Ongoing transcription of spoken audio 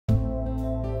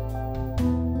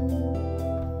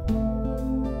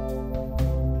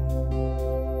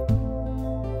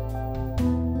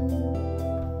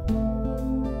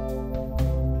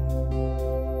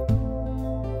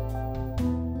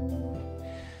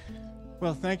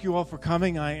Well, thank you all for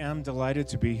coming. I am delighted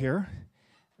to be here.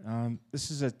 This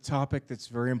is a topic that's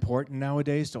very important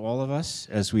nowadays to all of us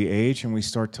as we age and we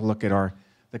start to look at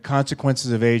the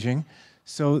consequences of aging.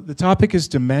 So the topic is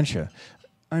dementia.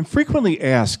 I'm frequently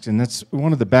asked, and that's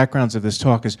one of the backgrounds of this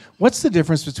talk, is what's the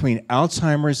difference between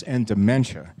Alzheimer's and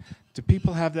dementia? Do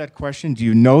people have that question? Do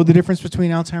you know the difference between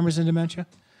Alzheimer's and dementia?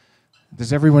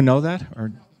 Does everyone know that,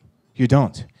 or you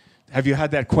don't? Have you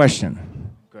had that question?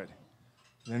 Good.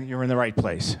 Then you're in the right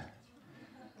place.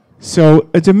 So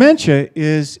a dementia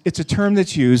it's a term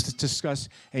that's used to discuss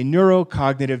a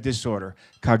neurocognitive disorder,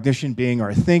 cognition being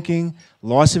our thinking,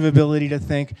 loss of ability to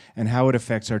think, and how it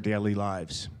affects our daily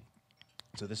lives.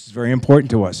 So this is very important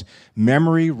to us.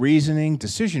 Memory, reasoning,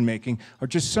 decision-making are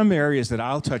just some areas that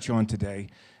I'll touch on today,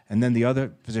 and then the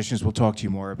other physicians will talk to you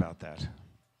more about that.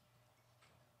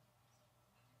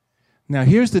 Now,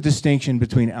 here's the distinction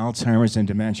between Alzheimer's and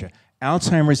dementia.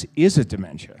 Alzheimer's is a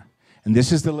dementia, and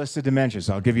this is the list of dementias.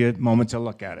 I'll give you a moment to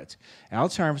look at it.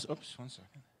 Alzheimer's, oops, one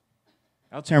second.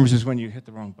 Alzheimer's is when you hit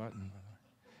the wrong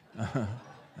button.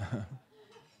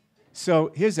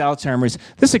 So here's Alzheimer's.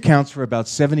 This accounts for about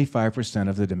 75%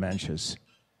 of the dementias.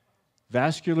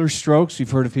 Vascular strokes,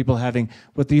 we've heard of people having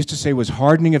what they used to say was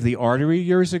hardening of the artery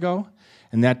years ago,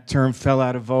 and that term fell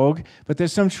out of vogue, but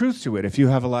there's some truth to it. If you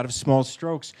have a lot of small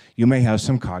strokes, you may have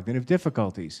some cognitive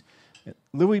difficulties.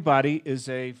 Lewy body is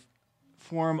a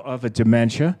form of a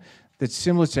dementia that's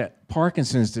similar to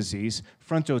Parkinson's disease,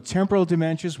 frontotemporal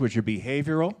dementias, which are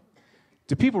behavioral.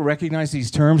 Do people recognize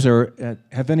these terms, or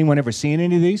have anyone ever seen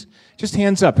any of these? Just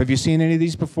hands up. Have you seen any of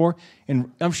these before?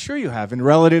 And I'm sure you have, in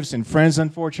relatives and friends,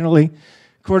 unfortunately.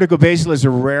 Corticobasal is a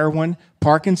rare one.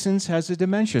 Parkinson's has a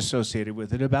dementia associated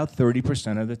with it about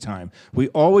 30% of the time. We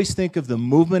always think of the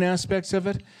movement aspects of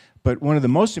it, but one of the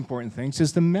most important things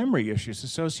is the memory issues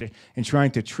associated in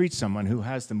trying to treat someone who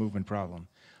has the movement problem.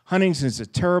 Huntington's is a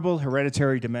terrible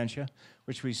hereditary dementia,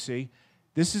 which we see.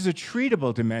 This is a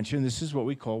treatable dementia, and this is what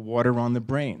we call water on the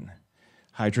brain.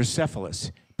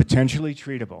 Hydrocephalus, potentially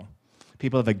treatable.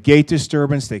 People have a gait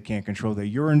disturbance, they can't control their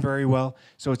urine very well,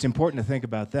 so it's important to think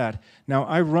about that. Now,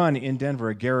 I run in Denver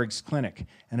a Gehrig's clinic,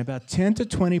 and about 10 to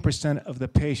 20% of the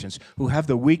patients who have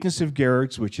the weakness of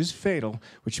Gehrig's, which is fatal,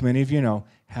 which many of you know,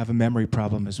 have a memory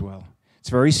problem as well. It's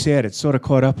very sad. It's sort of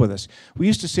caught up with us. We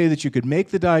used to say that you could make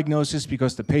the diagnosis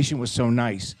because the patient was so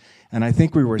nice, and I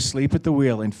think we were asleep at the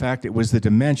wheel. In fact, it was the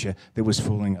dementia that was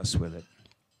fooling us with it.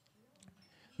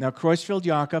 Now,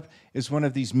 Creutzfeldt-Jakob is one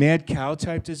of these mad cow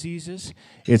type diseases.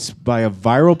 It's by a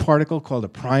viral particle called a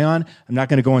prion. I'm not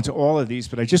going to go into all of these,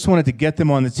 but I just wanted to get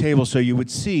them on the table so you would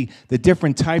see the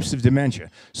different types of dementia.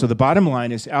 So the bottom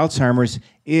line is Alzheimer's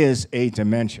is a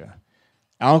dementia.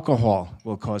 Alcohol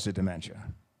will cause a dementia.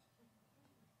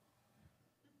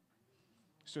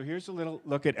 So here's a little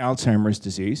look at Alzheimer's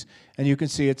disease, and you can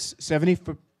see it's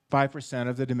 75%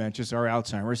 of the dementias are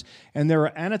Alzheimer's, and there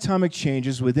are anatomic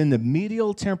changes within the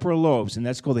medial temporal lobes, and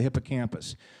that's called the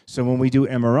hippocampus. So when we do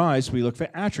MRIs, we look for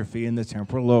atrophy in the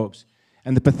temporal lobes.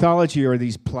 And the pathology are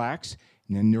these plaques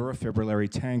and the neurofibrillary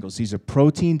tangles. These are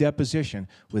protein deposition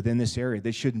within this area.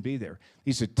 They shouldn't be there.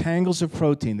 These are tangles of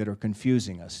protein that are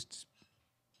confusing us.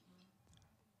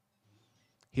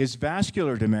 Here's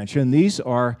vascular dementia, and these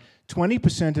are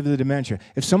 20% of the dementia.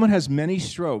 If someone has many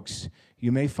strokes,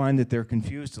 you may find that they're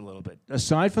confused a little bit.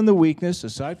 Aside from the weakness,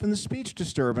 aside from the speech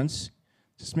disturbance,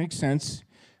 this makes sense,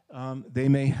 they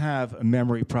may have a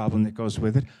memory problem that goes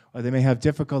with it, or they may have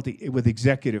difficulty with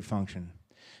executive function.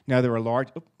 Now, there are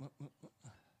large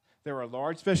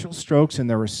vessel strokes and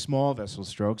there are small vessel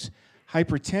strokes.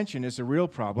 Hypertension is a real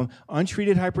problem.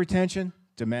 Untreated hypertension,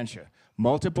 dementia.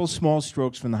 Multiple small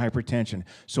strokes from the hypertension.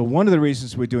 So one of the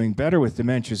reasons we're doing better with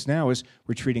dementias now is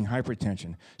we're treating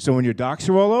hypertension. So when your docs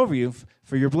are all over you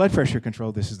for your blood pressure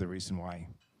control, this is the reason why.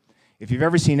 If you've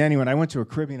ever seen anyone, I went to a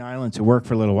Caribbean island to work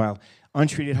for a little while.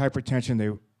 Untreated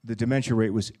hypertension, the dementia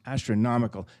rate was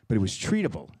astronomical, but it was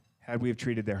treatable had we have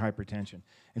treated their hypertension.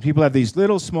 And people have these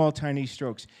little, small, tiny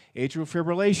strokes. Atrial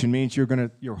fibrillation means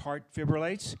your heart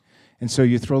fibrillates, and so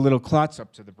you throw little clots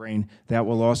up to the brain. That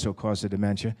will also cause a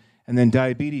dementia. And then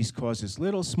diabetes causes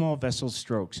little small vessel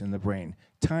strokes in the brain.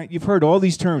 You've heard all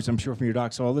these terms, I'm sure, from your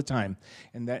docs all the time.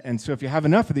 And so if you have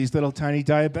enough of these little tiny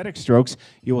diabetic strokes,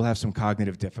 you will have some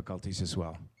cognitive difficulties as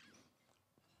well.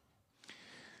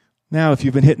 Now, if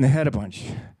you've been hitting the head a bunch,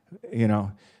 you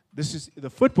know, this is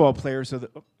the football players are the...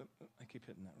 I keep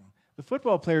hitting that wrong. The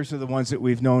football players are the ones that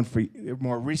we've known for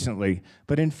more recently,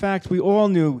 but in fact, we all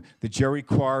knew the Jerry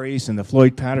Quarries and the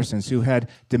Floyd Pattersons who had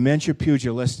dementia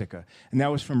pugilistica, and that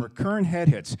was from recurrent head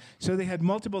hits. So they had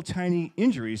multiple tiny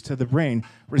injuries to the brain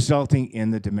resulting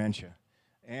in the dementia.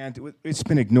 And it's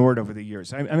been ignored over the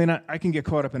years. I mean, I can get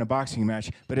caught up in a boxing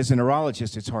match, but as a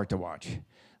neurologist, it's hard to watch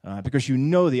because you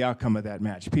know the outcome of that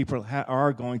match. People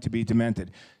are going to be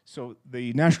demented. So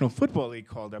the National Football League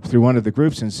called up through one of the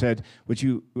groups and said,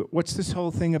 what's this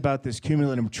whole thing about this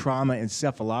cumulative trauma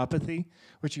encephalopathy,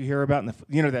 which you hear about,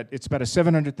 that it's about a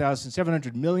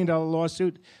 $700 million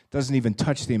lawsuit, doesn't even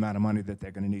touch the amount of money that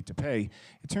they're going to need to pay.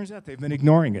 It turns out they've been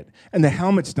ignoring it. And the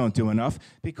helmets don't do enough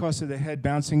because of the head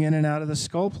bouncing in and out of the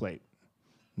skull plate.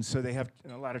 And so they have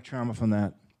a lot of trauma from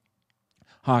that.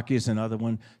 Hockey is another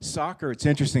one. Soccer, it's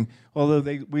interesting. Although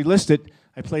we listed,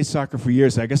 I played soccer for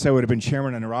years. I guess I would have been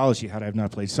chairman of neurology had I have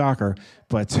not played soccer.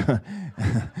 But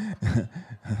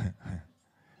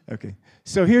okay.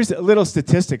 So here's a little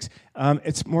statistics.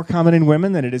 It's more common in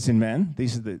women than it is in men.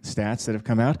 These are the stats that have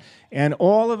come out. And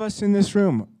all of us in this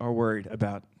room are worried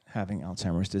about having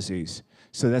Alzheimer's disease.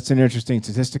 So that's an interesting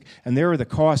statistic. And there are the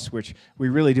costs which we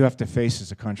really do have to face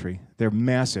as a country. They're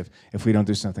massive if we don't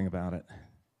do something about it.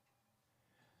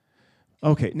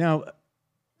 Okay, now,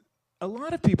 a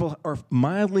lot of people are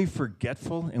mildly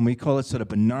forgetful, and we call it sort of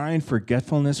benign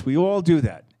forgetfulness. We all do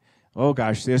that. Oh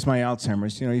gosh, there's my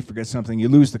Alzheimer's. You forget something, you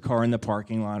lose the car in the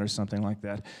parking lot or something like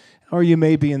that. Or you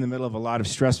may be in the middle of a lot of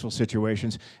stressful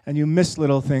situations, and you miss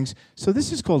little things. So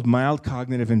this is called mild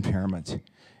cognitive impairment.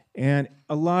 And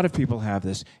a lot of people have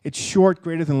this. It's short,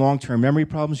 greater than long-term memory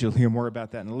problems. You'll hear more about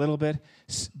that in a little bit.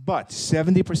 But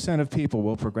 70% of people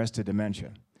will progress to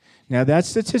dementia. Now, that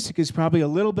statistic is probably a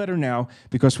little better now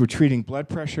because we're treating blood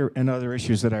pressure and other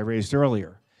issues that I raised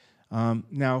earlier.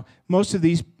 Now, most of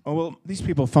these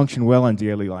people function well in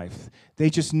daily life. They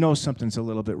just know something's a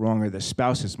little bit wrong, or their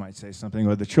spouses might say something,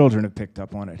 or the children have picked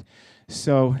up on it.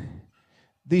 So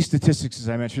these statistics, as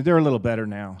I mentioned, they're a little better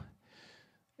now.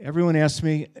 Everyone asks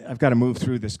me, I've got to move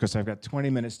through this because I've got 20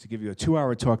 minutes to give you a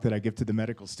 2-hour talk that I give to the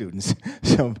medical students,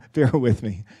 so bear with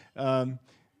me.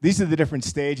 These are the different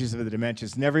stages of the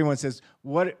dementias, and everyone says,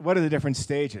 what are the different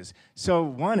stages? So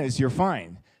 1 is you're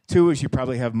fine. 2 is you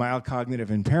probably have mild cognitive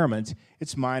impairment.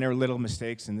 It's minor, little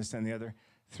mistakes and this and the other.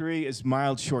 3 is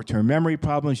mild short-term memory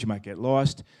problems. You might get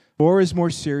lost. 4 is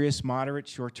more serious, moderate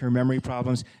short-term memory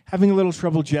problems, having a little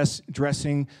trouble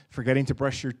dressing, forgetting to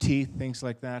brush your teeth, things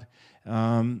like that.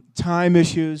 Time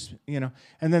issues, and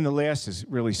then the last is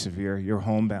really severe. You're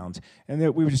homebound. And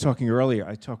we were just talking earlier.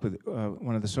 I talked with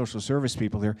one of the social service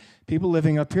people here. People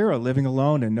living up here are living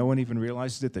alone, and no one even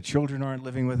realizes it. The children aren't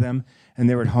living with them, and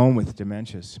they're at home with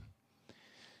dementias.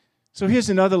 So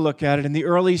here's another look at it. In the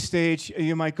early stage,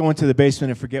 you might go into the basement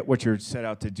and forget what you're set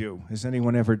out to do. Has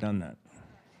anyone ever done that?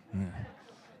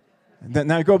 Yeah.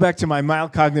 Now go back to my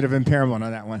mild cognitive impairment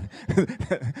on that one.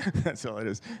 That's all it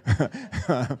is.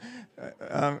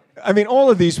 I mean, all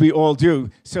of these we all do.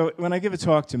 So when I give a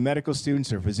talk to medical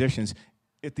students or physicians,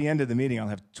 at the end of the meeting, I'll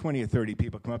have 20 or 30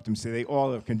 people come up to me and say they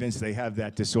all are convinced they have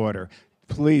that disorder.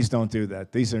 Please don't do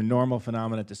that. These are normal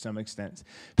phenomena to some extent.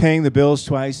 Paying the bills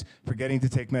twice, forgetting to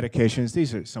take medications,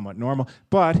 these are somewhat normal.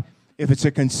 But if it's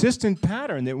a consistent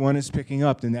pattern that one is picking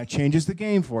up, then that changes the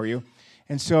game for you.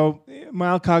 And so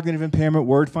mild cognitive impairment,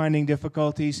 word-finding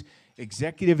difficulties,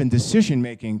 executive and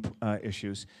decision-making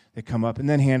issues that come up, and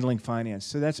then handling finance.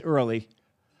 So that's early.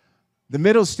 The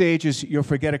middle stage is you'll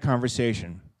forget a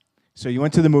conversation. So you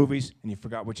went to the movies, and you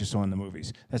forgot what you saw in the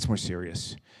movies. That's more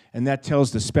serious. And that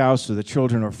tells the spouse or the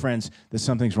children or friends that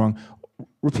something's wrong.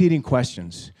 Repeating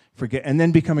questions, and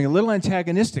then becoming a little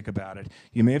antagonistic about it.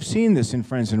 You may have seen this in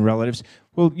friends and relatives.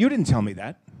 Well, you didn't tell me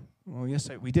that. Well, yes,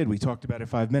 we did. We talked about it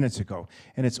 5 minutes ago,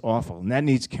 and it's awful, and that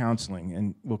needs counseling,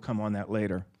 and we'll come on that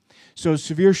later. So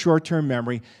severe short-term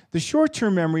memory. The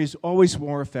short-term memory is always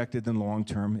more affected than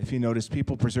long-term. If you notice,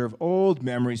 people preserve old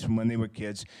memories from when they were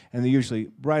kids, and they're usually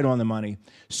right on the money.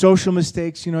 Social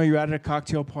mistakes, you're out at a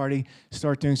cocktail party,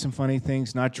 start doing some funny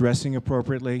things, not dressing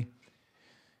appropriately.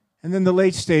 And then the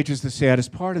late stage is the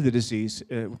saddest part of the disease.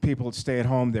 People stay at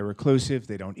home, they're reclusive,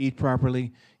 they don't eat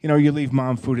properly. You leave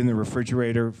mom food in the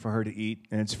refrigerator for her to eat,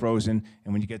 and it's frozen,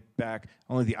 and when you get back,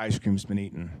 only the ice cream's been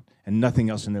eaten, and nothing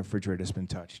else in the refrigerator has been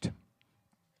touched.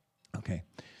 Okay.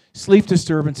 Sleep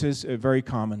disturbances are very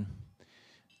common.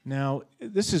 Now,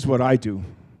 this is what I do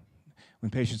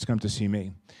when patients come to see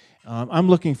me. I'm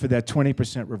looking for that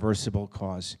 20% reversible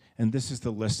cause, and this is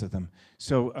the list of them.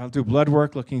 So I'll do blood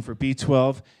work looking for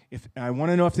B12. If I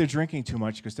want to know if they're drinking too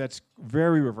much, because that's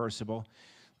very reversible.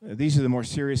 These are the more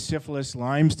serious: syphilis,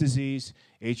 Lyme's disease,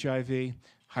 HIV,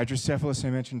 hydrocephalus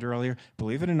I mentioned earlier.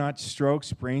 Believe it or not,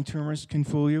 strokes, brain tumors can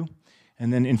fool you.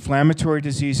 And then inflammatory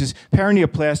diseases.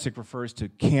 Paraneoplastic refers to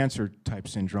cancer-type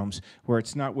syndromes, where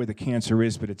it's not where the cancer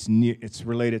is, but it's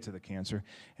related to the cancer.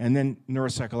 And then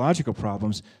neuropsychological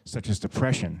problems, such as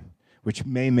depression, which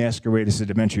may masquerade as a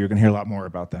dementia. You're going to hear a lot more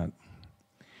about that.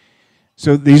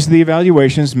 So these are the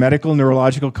evaluations: medical,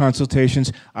 neurological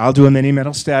consultations. I'll do a mini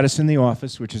mental status in the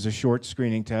office, which is a short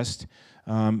screening test.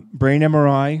 Brain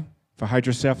MRI for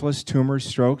hydrocephalus, tumors,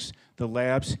 strokes, the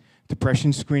labs,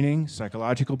 depression screening,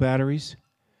 psychological batteries.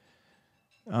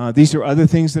 These are other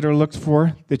things that are looked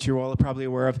for that you're all probably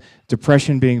aware of,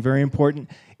 depression being very important.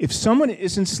 If someone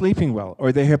isn't sleeping well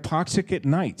or they're hypoxic at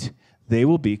night, they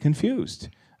will be confused.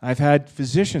 I've had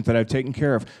physicians that I've taken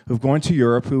care of who've gone to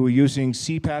Europe who were using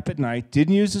CPAP at night,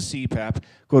 didn't use the CPAP,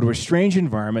 go to a strange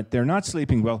environment, they're not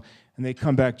sleeping well, and they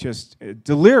come back just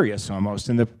delirious almost,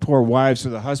 and the poor wives or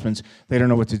the husbands, they don't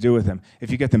know what to do with them. If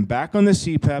you get them back on the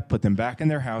CPAP, put them back in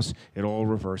their house, it all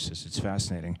reverses. It's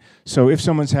fascinating. So if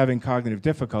someone's having cognitive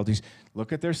difficulties,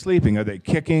 look at their sleeping. Are they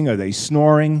kicking? Are they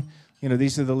snoring? You know,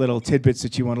 these are the little tidbits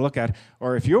that you want to look at.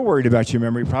 Or if you're worried about your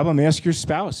memory problem, ask your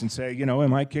spouse and say, you know,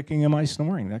 am I kicking, am I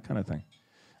snoring? That kind of thing.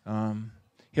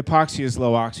 Hypoxia is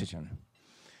low oxygen.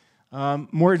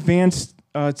 More advanced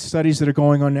studies that are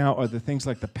going on now are the things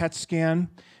like the PET scan,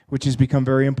 which has become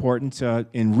very important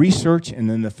in research, and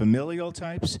then the familial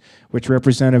types, which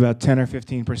represent about 10 or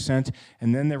 15%.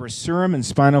 And then there are serum and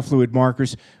spinal fluid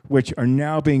markers, which are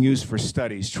now being used for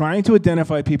studies, trying to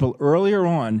identify people earlier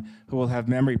on who will have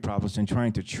memory problems and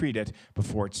trying to treat it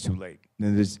before it's too late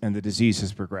and the disease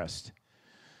has progressed.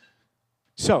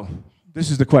 So, this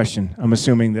is the question I'm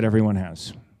assuming that everyone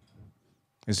has.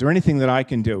 Is there anything that I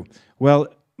can do? Well,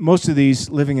 most of these,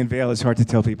 living in Vail, it's hard to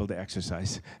tell people to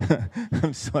exercise.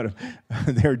 I'm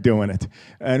they're doing it.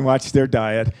 And watch their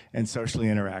diet and socially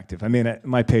interactive. I mean,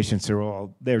 my patients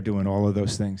they're doing all of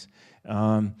those things.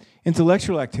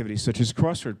 Intellectual activities, such as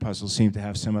crossword puzzles, seem to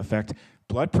have some effect.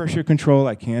 Blood pressure control,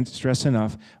 I can't stress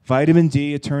enough. Vitamin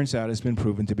D, it turns out, has been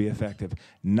proven to be effective.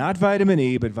 Not vitamin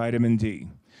E, but vitamin D.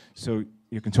 So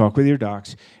you can talk with your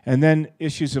docs. And then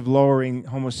issues of lowering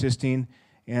homocysteine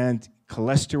and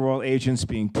cholesterol agents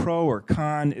being pro or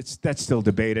con, that's still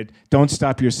debated. Don't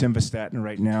stop your simvastatin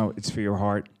right now. It's for your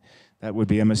heart. That would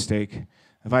be a mistake.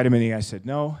 Vitamin E, I said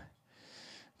no.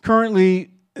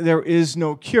 Currently, there is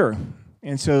no cure.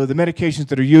 And so the medications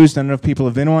that are used, I don't know if people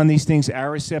have been on these things,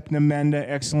 Aricept, Namenda,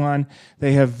 Exelon,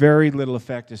 they have very little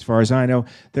effect as far as I know.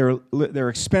 They're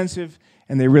expensive,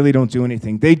 and they really don't do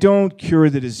anything. They don't cure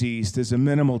the disease. There's a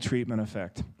minimal treatment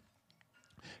effect.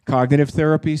 Cognitive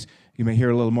therapies, you may hear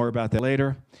a little more about that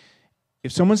later.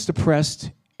 If someone's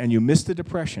depressed and you miss the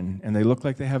depression and they look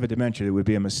like they have a dementia, it would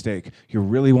be a mistake. You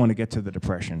really want to get to the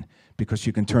depression because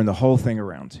you can turn the whole thing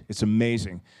around. It's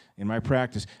amazing. In my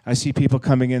practice, I see people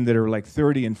coming in that are like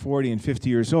 30 and 40 and 50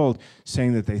 years old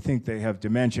saying that they think they have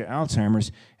dementia,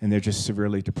 Alzheimer's, and they're just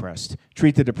severely depressed.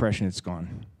 Treat the depression, it's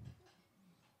gone.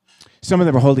 Some of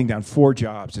them are holding down 4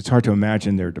 jobs. It's hard to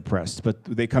imagine they're depressed. But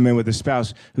they come in with a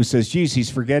spouse who says, geez, he's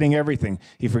forgetting everything.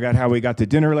 He forgot how we got to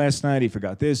dinner last night. He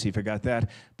forgot this. He forgot that.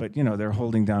 But, you know, they're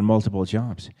holding down multiple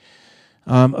jobs.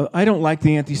 I don't like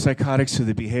the antipsychotics or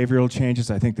the behavioral changes.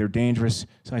 I think they're dangerous.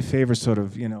 So I favor sort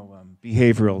of,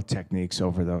 behavioral techniques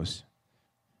over those.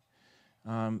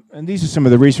 And these are some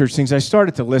of the research things. I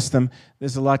started to list them.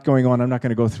 There's a lot going on. I'm not going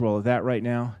to go through all of that right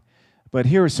now. But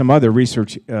here are some other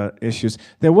research issues.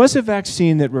 There was a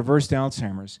vaccine that reversed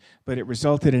Alzheimer's, but it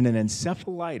resulted in an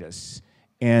encephalitis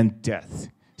and death.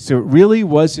 So it really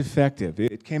was effective.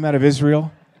 It came out of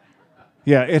Israel.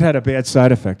 Yeah, it had a bad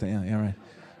side effect. Yeah,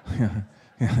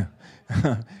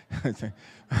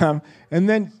 right. And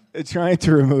then trying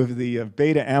to remove the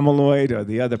beta amyloid or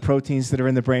the other proteins that are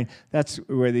in the brain. That's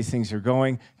where these things are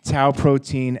going. Tau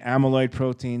protein, amyloid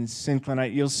protein,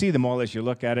 synclinite. You'll see them all as you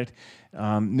look at it.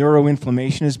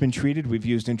 Neuroinflammation has been treated. We've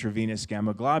used intravenous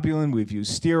gamma globulin. We've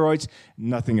used steroids.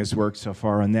 Nothing has worked so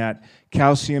far on that.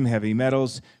 Calcium, heavy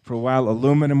metals. For a while,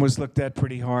 aluminum was looked at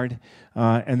pretty hard.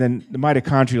 And then the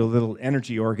mitochondrial little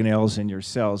energy organelles in your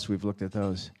cells, we've looked at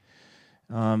those.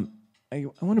 I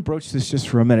want to broach this just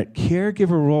for a minute.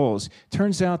 Caregiver roles.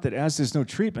 Turns out that as there's no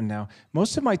treatment now,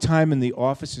 most of my time in the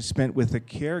office is spent with the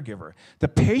caregiver. The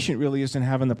patient really isn't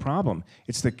having the problem.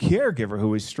 It's the caregiver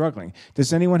who is struggling.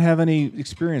 Does anyone have any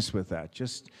experience with that?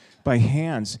 Just by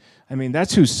hands. I mean,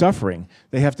 that's who's suffering.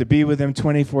 They have to be with them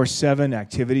 24/7,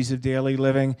 activities of daily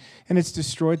living, and it's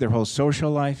destroyed their whole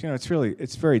social life.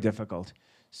 It's very difficult.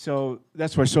 So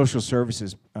that's why social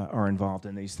services are involved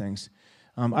in these things.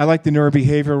 I like the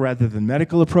neurobehavioral rather than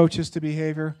medical approaches to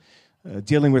behavior,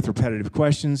 dealing with repetitive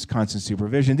questions, constant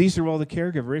supervision. These are all the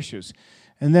caregiver issues.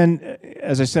 And then,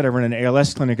 as I said, I run an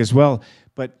ALS clinic as well,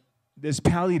 but there's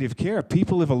palliative care.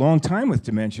 People live a long time with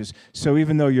dementias, so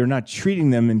even though you're not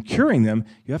treating them and curing them,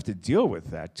 you have to deal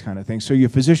with that kind of thing. So your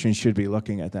physician should be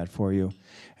looking at that for you.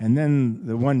 And then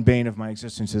the one bane of my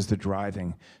existence is the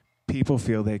driving. People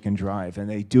feel they can drive, and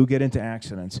they do get into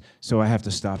accidents, so I have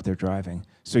to stop their driving.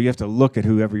 So you have to look at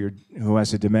who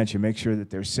has a dementia, make sure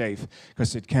that they're safe,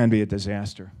 because it can be a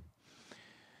disaster.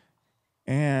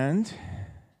 And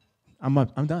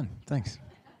I'm done. Thanks.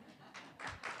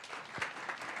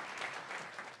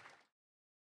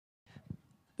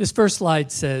 This first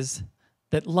slide says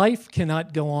that life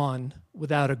cannot go on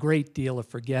without a great deal of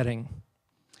forgetting.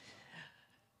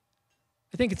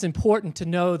 I think it's important to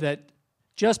know that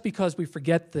just because we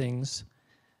forget things,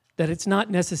 that it's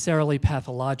not necessarily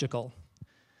pathological.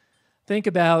 Think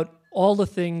about all the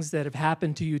things that have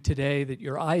happened to you today, that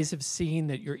your eyes have seen,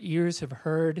 that your ears have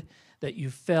heard, that you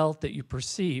felt, that you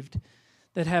perceived,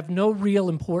 that have no real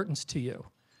importance to you.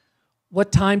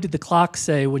 What time did the clock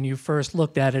say when you first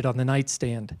looked at it on the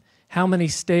nightstand? How many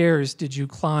stairs did you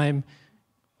climb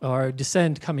or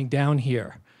descend coming down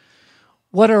here?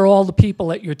 What are all the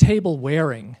people at your table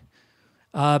wearing?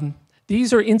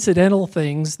 These are incidental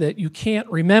things that you can't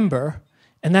remember,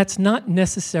 and that's not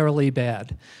necessarily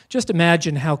bad. Just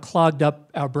imagine how clogged up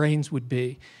our brains would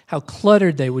be, how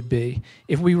cluttered they would be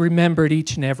if we remembered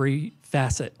each and every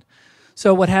facet.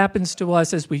 So what happens to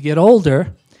us as we get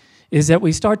older is that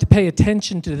we start to pay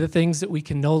attention to the things that we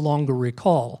can no longer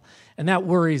recall, and that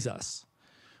worries us.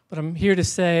 But I'm here to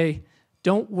say,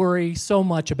 don't worry so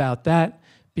much about that,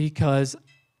 because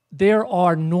there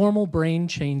are normal brain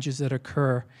changes that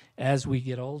occur as we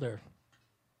get older.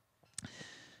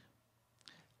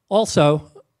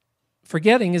 Also,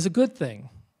 forgetting is a good thing,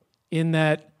 in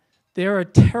that there are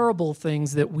terrible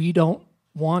things that we don't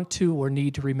want to or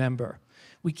need to remember.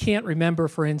 We can't remember,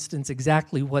 for instance,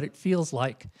 exactly what it feels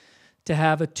like to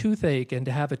have a toothache and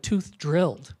to have a tooth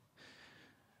drilled.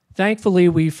 Thankfully,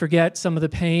 we forget some of the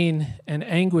pain and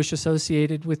anguish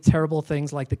associated with terrible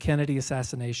things like the Kennedy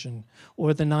assassination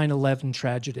or the 9/11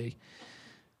 tragedy.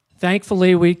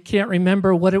 Thankfully, we can't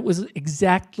remember what it was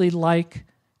exactly like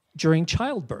during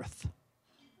childbirth.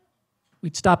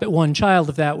 We'd stop at one child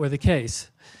if that were the case.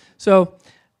 So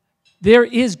there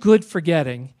is good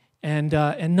forgetting, and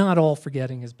not all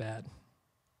forgetting is bad.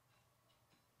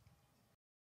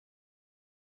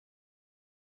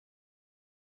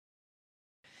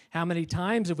 How many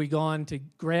times have we gone to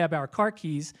grab our car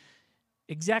keys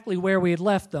exactly where we had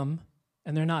left them,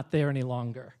 and they're not there any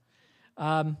longer?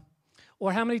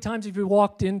 Or how many times have you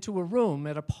walked into a room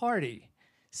at a party,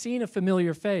 seen a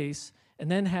familiar face,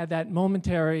 and then had that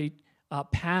momentary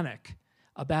panic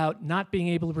about not being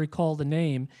able to recall the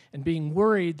name and being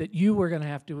worried that you were going to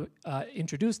have to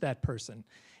introduce that person?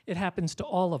 It happens to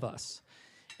all of us.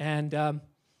 And a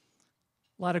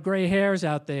lot of gray hairs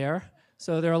out there.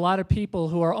 So there are a lot of people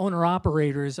who are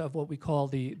owner-operators of what we call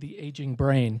the aging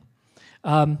brain.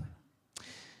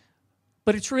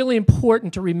 But it's really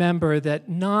important to remember that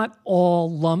not all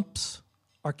lumps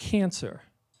are cancer,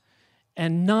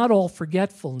 and not all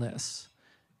forgetfulness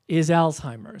is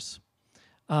Alzheimer's.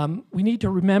 We need to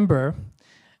remember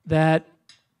that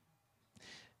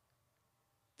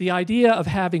the idea of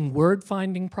having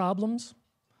word-finding problems,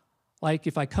 like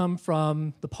if I come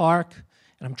from the park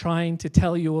and I'm trying to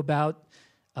tell you about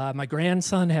my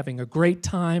grandson having a great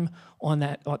time on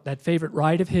that favorite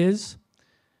ride of his,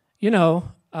 you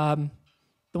know,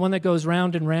 the one that goes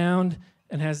round and round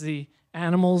and has the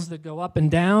animals that go up and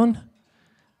down,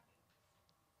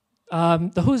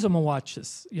 the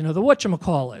who's-a-ma-watches, you know, the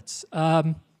whatchamacallits,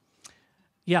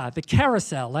 yeah, the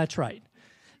carousel, that's right.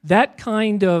 That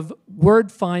kind of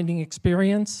word-finding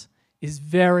experience is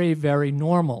very, very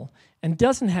normal and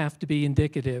doesn't have to be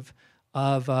indicative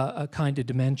of a kind of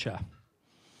dementia.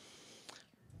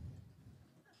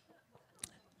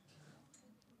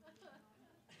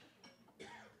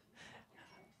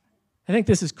 I think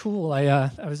this is cool.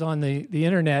 I was on the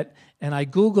internet and I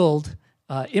Googled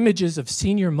images of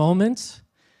senior moments,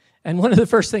 and one of the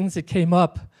first things that came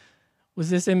up was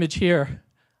this image here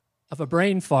of a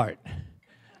brain fart.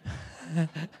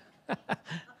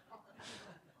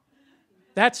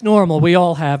 That's normal. We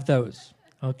all have those.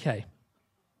 Okay.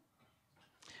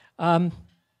 Now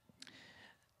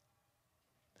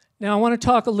I want to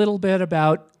talk a little bit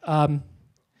about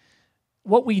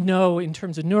what we know in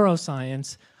terms of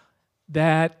neuroscience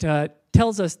that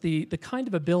tells us the kind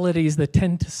of abilities that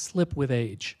tend to slip with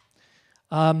age.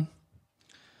 The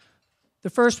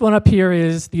first one up here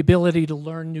is the ability to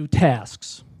learn new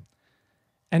tasks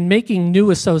and making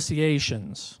new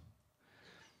associations.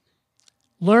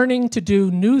 Learning to do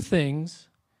new things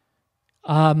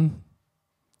or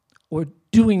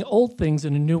doing old things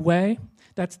in a new way.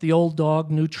 That's the old dog,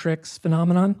 new tricks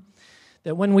phenomenon.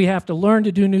 That when we have to learn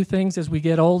to do new things as we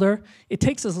get older, it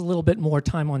takes us a little bit more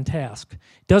time on task.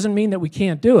 It doesn't mean that we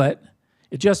can't do it.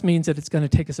 It just means that it's going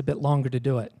to take us a bit longer to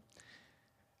do it.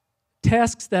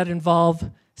 Tasks that involve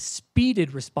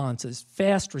speeded responses,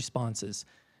 fast responses,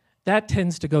 that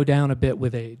tends to go down a bit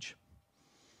with age.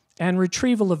 And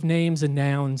retrieval of names and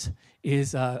nouns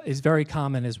is very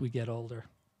common as we get older.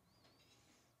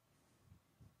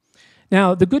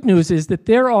 Now, the good news is that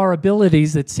there are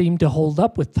abilities that seem to hold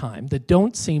up with time, that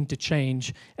don't seem to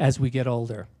change as we get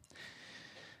older.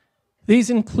 These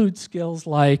include skills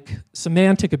like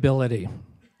semantic ability,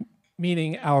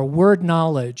 meaning our word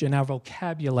knowledge and our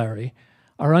vocabulary,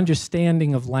 our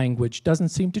understanding of language doesn't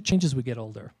seem to change as we get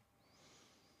older.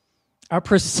 Our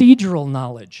procedural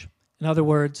knowledge, in other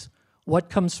words, what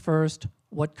comes first,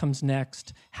 what comes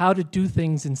next, how to do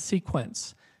things in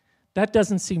sequence, that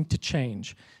doesn't seem to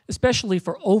change, especially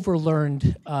for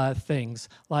overlearned things,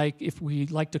 like if we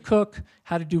like to cook,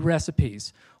 how to do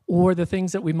recipes, or the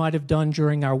things that we might have done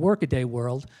during our workaday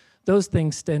world, those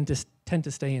things tend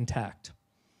to stay intact.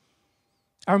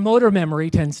 Our motor memory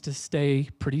tends to stay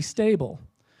pretty stable.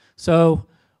 So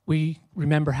we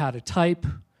remember how to type,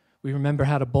 we remember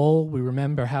how to bowl, we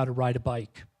remember how to ride a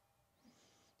bike.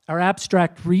 Our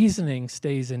abstract reasoning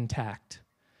stays intact.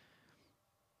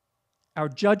 Our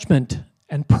judgment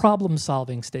and problem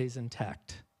solving stays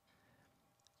intact.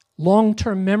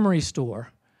 Long-term memory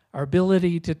store, our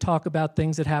ability to talk about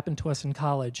things that happened to us in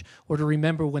college or to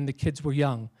remember when the kids were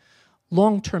young,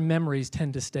 long-term memories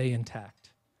tend to stay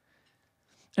intact.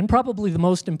 And probably the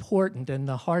most important and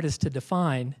the hardest to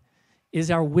define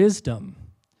is our wisdom.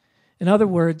 In other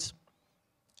words,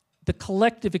 the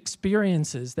collective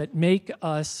experiences that make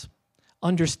us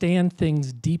understand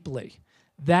things deeply,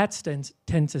 that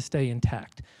tends to stay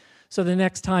intact. So the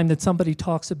next time that somebody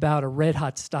talks about a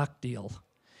red-hot stock deal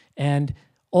and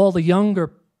all the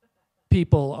younger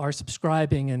people are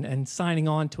subscribing and signing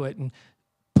on to it and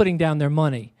putting down their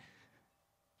money,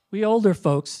 we older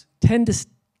folks tend to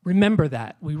remember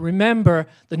that. We remember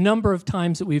the number of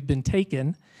times that we've been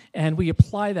taken, and we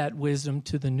apply that wisdom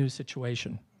to the new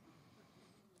situation.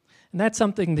 And that's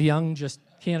something the young just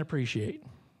can't appreciate.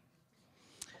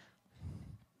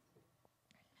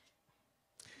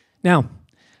 Now,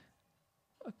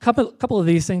 a couple of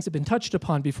these things have been touched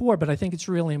upon before, but I think it's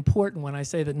really important when I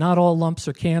say that not all lumps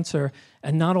are cancer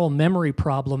and not all memory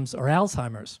problems are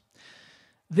Alzheimer's.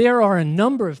 There are a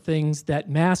number of things that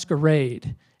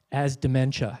masquerade as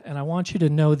dementia, and I want you to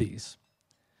know these.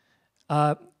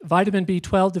 Vitamin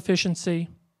B12 deficiency,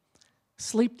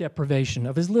 sleep deprivation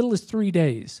of as little as 3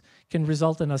 days can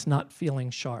result in us not feeling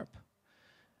sharp.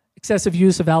 Excessive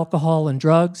use of alcohol and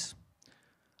drugs,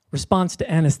 response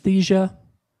to anesthesia,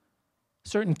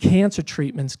 certain cancer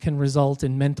treatments can result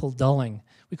in mental dulling.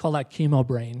 We call that chemo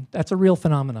brain. That's a real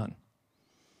phenomenon.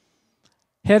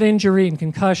 Head injury and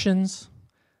concussions,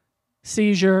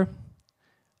 seizure,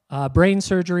 brain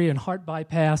surgery and heart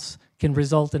bypass can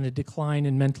result in a decline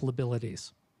in mental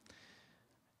abilities.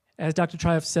 As Dr.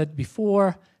 Treihaft said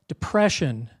before,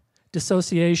 depression,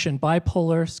 dissociation,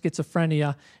 bipolar,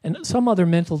 schizophrenia, and some other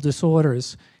mental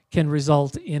disorders can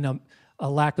result in a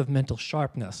lack of mental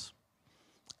sharpness,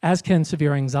 as can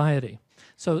severe anxiety.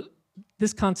 So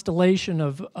this constellation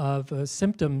of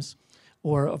symptoms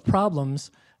or of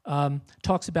problems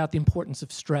talks about the importance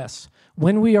of stress.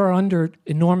 When we are under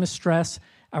enormous stress,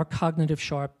 our cognitive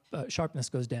sharpness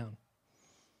goes down.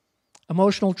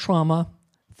 Emotional trauma,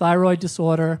 thyroid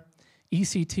disorder,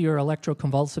 ECT or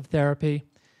electroconvulsive therapy,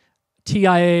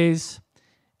 TIAs,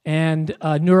 and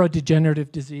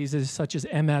neurodegenerative diseases such as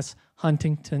MS,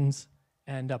 Huntington's,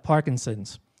 and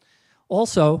Parkinson's.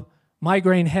 Also,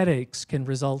 migraine headaches can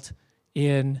result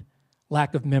in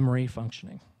lack of memory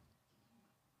functioning.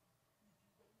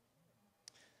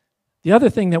 The other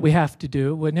thing that we have to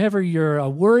do, whenever you're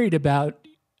worried about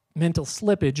mental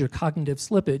slippage or cognitive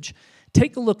slippage,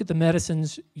 take a look at the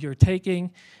medicines you're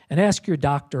taking and ask your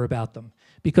doctor about them,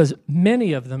 because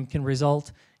many of them can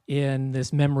result in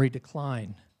this memory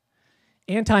decline.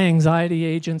 Anti-anxiety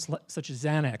agents such as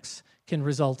Xanax can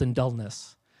result in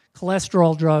dullness.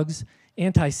 Cholesterol drugs,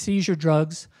 anti-seizure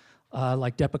drugs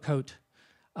like Depakote,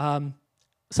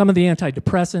 some of the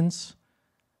antidepressants.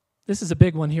 This is a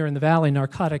big one here in the Valley,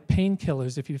 narcotic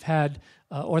painkillers. If you've had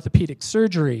orthopedic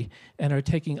surgery and are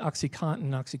taking OxyContin,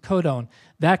 oxycodone,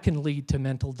 that can lead to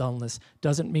mental dullness.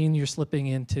 Doesn't mean you're slipping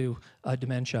into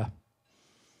dementia.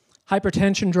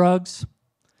 Hypertension drugs,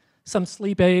 some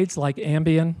sleep aids like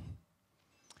Ambien,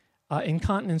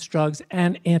 incontinence drugs,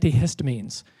 and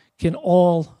antihistamines can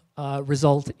all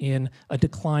result in a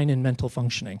decline in mental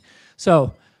functioning.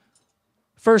 So,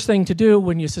 first thing to do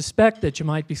when you suspect that you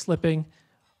might be slipping,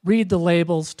 read the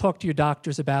labels, talk to your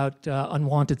doctors about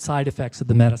unwanted side effects of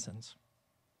the medicines.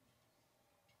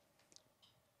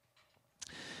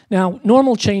 Now,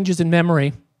 normal changes in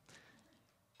memory,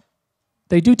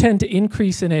 they do tend to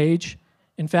increase in age.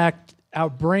 In fact, our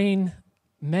brain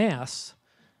mass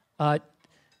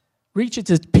reaches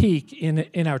its peak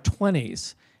in our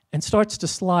 20s and starts to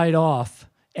slide off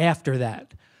after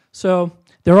that. So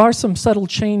there are some subtle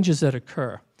changes that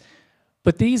occur.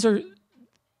 But these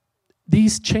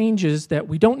changes that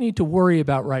we don't need to worry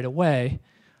about right away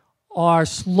are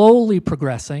slowly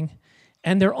progressing,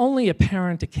 and they're only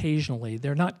apparent occasionally.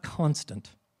 They're not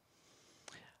constant.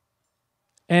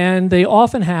 And they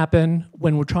often happen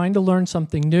when we're trying to learn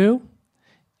something new,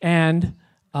 and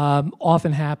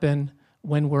often happen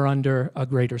when we're under a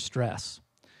greater stress.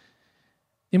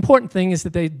 The important thing is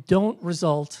that they don't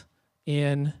result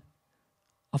in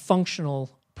a functional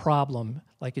problem.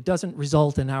 Like, it doesn't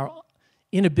result in our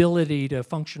inability to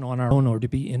function on our own or to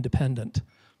be independent.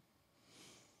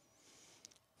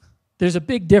 There's a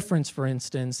big difference, for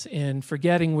instance, in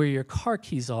forgetting where your car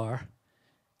keys are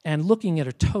and looking at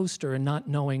a toaster and not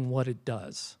knowing what it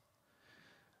does.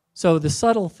 So the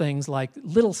subtle things like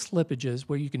little slippages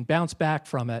where you can bounce back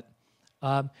from it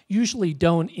usually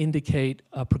don't indicate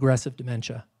a progressive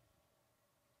dementia.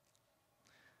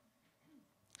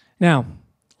 Now,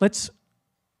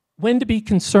 when to be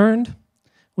concerned?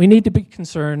 We need to be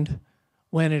concerned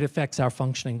when it affects our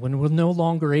functioning, when we're no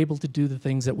longer able to do the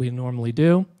things that we normally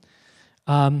do.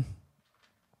 And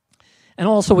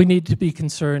also we need to be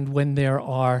concerned when there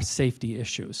are safety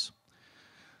issues.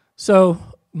 So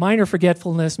minor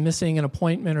forgetfulness, missing an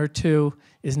appointment or two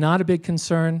is not a big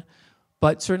concern,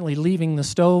 but certainly leaving the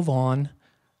stove on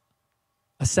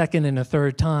a second and a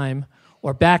third time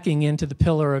or backing into the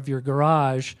pillar of your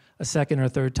garage a second or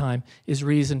third time is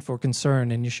reason for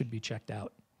concern, and you should be checked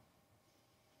out.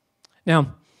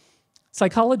 Now,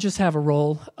 psychologists have a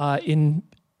role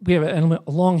we have a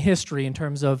long history in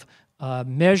terms of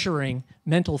measuring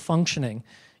mental functioning.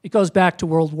 It goes back to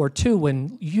World War II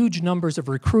when huge numbers of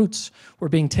recruits were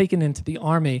being taken into the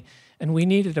Army, and we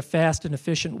needed a fast and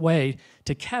efficient way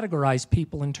to categorize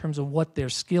people in terms of what their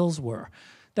skills were.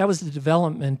 That was the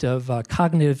development of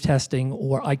cognitive testing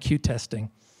or IQ testing.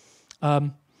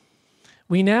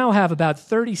 We now have about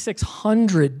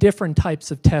 3,600 different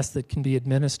types of tests that can be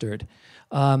administered.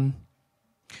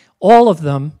 All of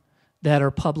them that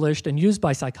are published and used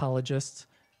by psychologists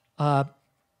have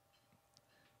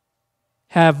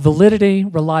validity,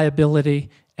 reliability,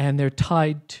 and they're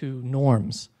tied to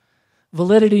norms.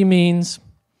 Validity means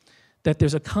that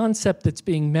there's a concept that's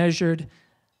being measured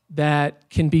that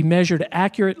can be measured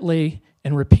accurately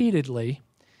and repeatedly,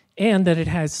 and that it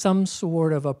has some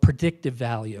sort of a predictive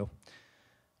value.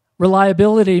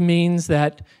 Reliability means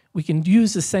that we can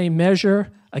use the same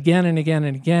measure again and again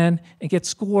and again and get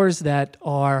scores that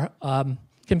are, can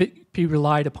be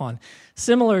relied upon.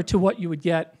 Similar to what you would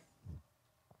get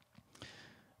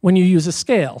when you use a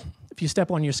scale. If you step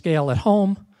on your scale at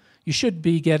home, you should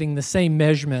be getting the same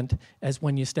measurement as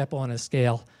when you step on a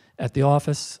scale at the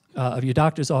office, of your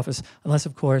doctor's office, unless,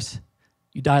 of course,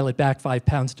 you dial it back 5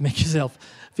 pounds to make yourself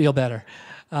feel better.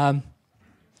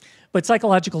 But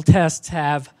psychological tests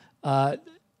have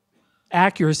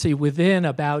accuracy within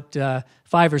about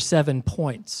 5 or 7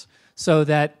 points, so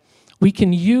that we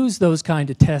can use those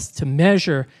kind of tests to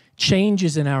measure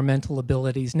changes in our mental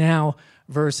abilities now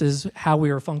versus how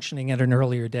we were functioning at an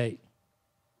earlier date.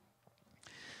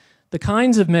 The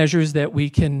kinds of measures that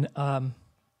we can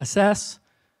assess,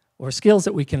 or skills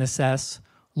that we can assess: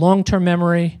 long-term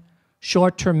memory,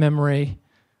 short-term memory,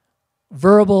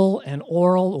 verbal and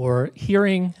oral or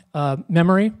hearing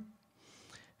memory,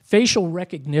 facial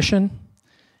recognition,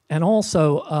 and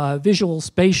also visual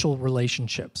spatial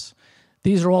relationships.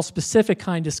 These are all specific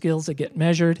kind of skills that get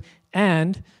measured,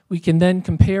 and we can then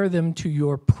compare them to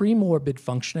your premorbid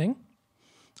functioning,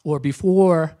 or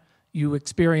before you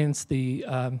experience the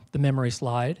memory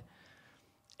slide,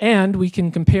 and we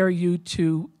can compare you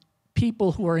to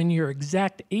people who are in your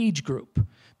exact age group,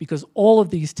 because all of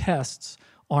these tests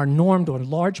are normed on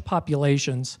large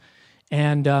populations,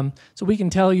 and so we can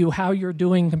tell you how you're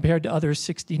doing compared to other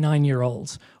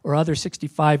 69-year-olds, or other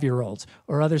 65-year-olds,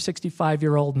 or other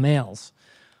 65-year-old males.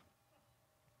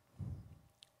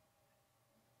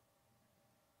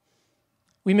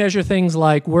 We measure things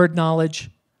like word knowledge,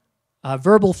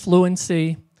 verbal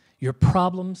fluency, your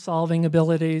problem-solving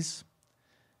abilities,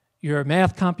 your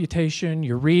math computation,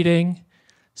 your reading,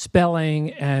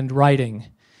 spelling, and writing.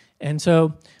 And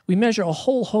so we measure a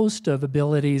whole host of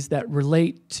abilities that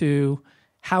relate to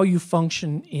how you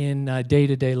function in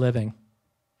day-to-day living.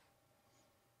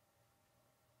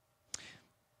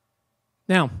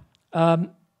 Now, one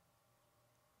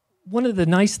of the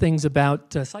nice things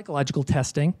about psychological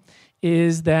testing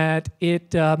is that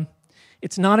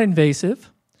it's not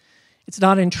invasive, it's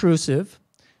not intrusive.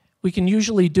 We can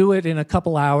usually do it in a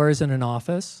couple hours in an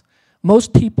office.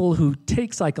 Most people who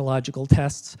take psychological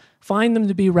tests find them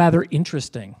to be rather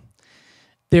interesting.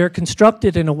 They're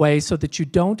constructed in a way so that you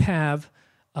don't have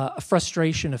a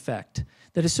frustration effect,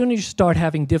 that as soon as you start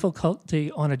having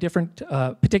difficulty on a different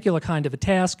particular kind of a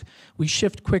task, we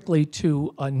shift quickly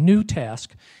to a new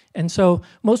task. And so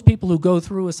most people who go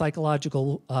through a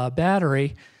psychological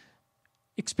battery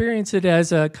experience it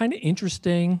as a kind of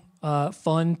interesting,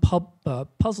 fun,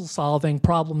 puzzle-solving,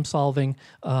 problem-solving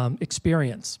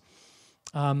experience.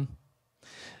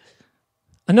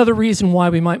 Another reason why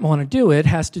we might want to do it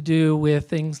has to do with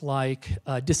things like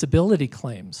disability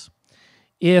claims.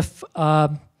 If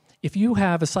you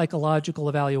have a psychological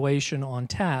evaluation on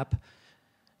tap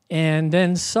and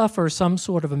then suffer some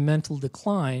sort of a mental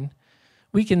decline,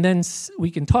 we can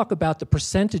talk about the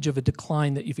percentage of a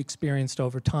decline that you've experienced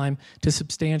over time to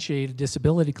substantiate a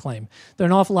disability claim. There are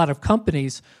an awful lot of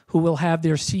companies who will have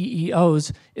their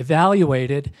CEOs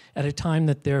evaluated at a time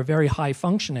that they're very high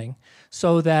functioning,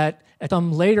 so that at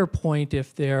some later point,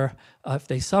 if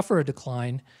they suffer a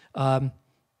decline,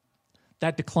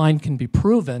 that decline can be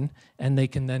proven, and they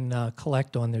can then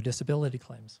collect on their disability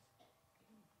claims.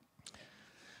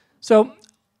 So,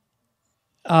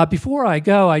 before I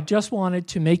go, I just wanted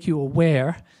to make you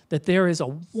aware that there is a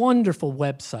wonderful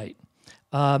website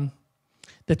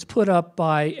that's put up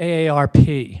by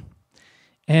AARP,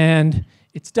 and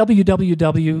it's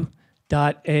www.aarp.org.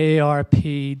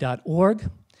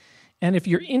 And if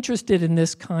you're interested in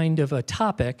this kind of a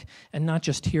topic, and not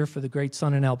just here for the Great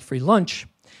Sun and Alp Free Lunch,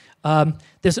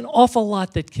 there's an awful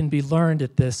lot that can be learned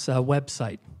at this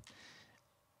website.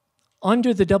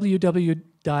 Under the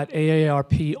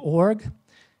www.aarp.org,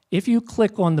 if you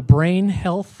click on the Brain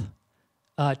Health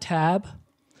tab,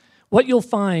 what you'll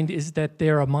find is that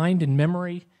there are mind and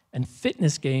memory and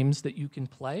fitness games that you can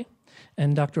play.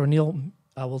 And Dr. O'Neill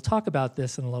will talk about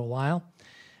this in a little while.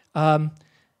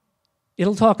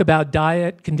 It'll talk about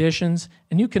diet, conditions,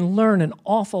 and you can learn an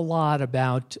awful lot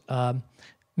about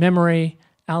memory,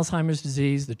 Alzheimer's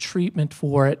disease, the treatment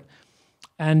for it.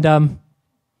 And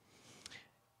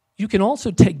you can also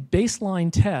take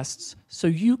baseline tests so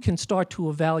you can start to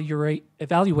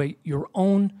evaluate your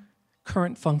own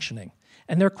current functioning.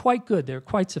 And they're quite good. They're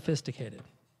quite sophisticated.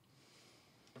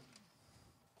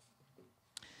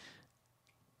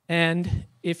 And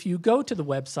if you go to the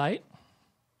website,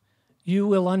 you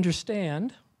will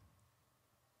understand.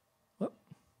 Whoop.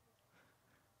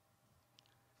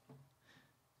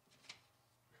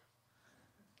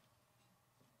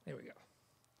 There we go.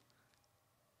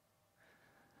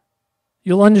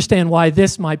 You'll understand why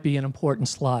this might be an important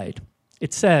slide.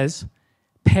 It says,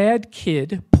 "Pad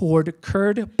kid poured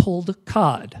curd pulled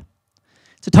cod."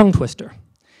 It's a tongue twister.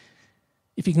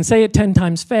 If you can say it 10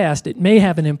 times fast, it may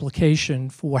have an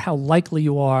implication for how likely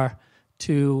you are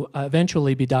to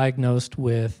eventually be diagnosed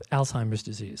with Alzheimer's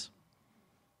disease.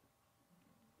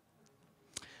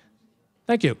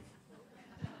 Thank you.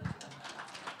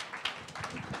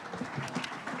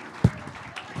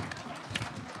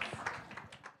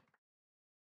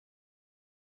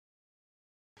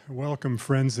 Welcome,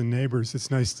 friends and neighbors.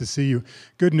 It's nice to see you.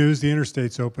 Good news, the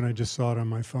interstate's open. I just saw it on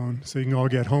my phone, so you can all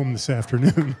get home this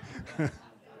afternoon.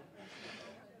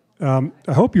 I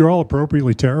hope you're all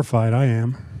appropriately terrified. I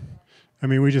am. I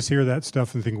mean, we just hear that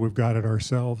stuff and think we've got it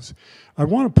ourselves. I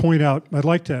want to point out,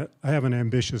 I have an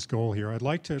ambitious goal here. I'd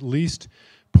like to at least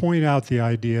point out the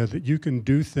idea that you can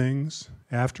do things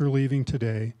after leaving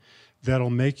today that'll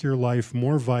make your life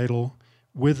more vital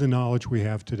with the knowledge we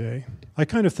have today. I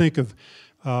kind of think of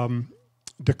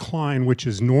decline, which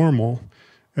is normal,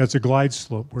 as a glide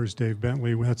slope. Where's Dave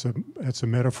Bentley? That's a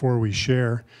metaphor we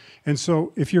share. And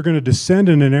so if you're going to descend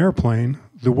in an airplane,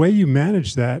 the way you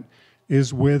manage that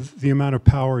is with the amount of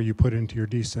power you put into your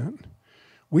descent.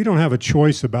 We don't have a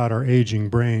choice about our aging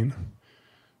brain,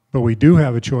 but we do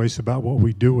have a choice about what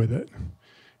we do with it.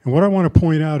 And what I want to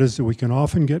point out is that we can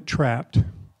often get trapped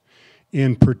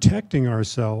in protecting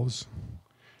ourselves,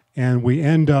 and we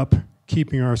end up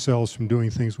keeping ourselves from doing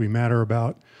things we matter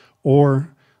about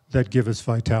or that give us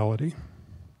vitality.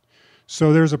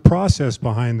 So there's a process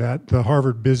behind that. The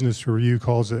Harvard Business Review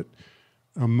calls it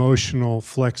emotional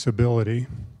flexibility.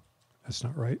 That's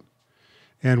not right.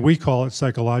 And we call it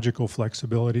psychological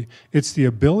flexibility. It's the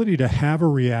ability to have a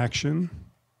reaction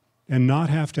and not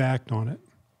have to act on it,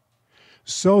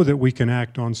 so that we can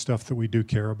act on stuff that we do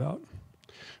care about.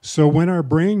 So when our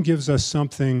brain gives us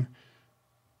something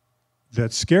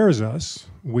that scares us,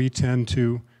 we tend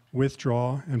to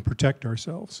withdraw and protect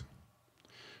ourselves.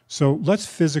 So let's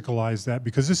physicalize that,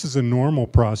 because this is a normal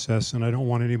process, and I don't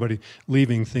want anybody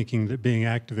leaving thinking that being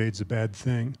activated is a bad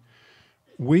thing.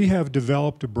 We have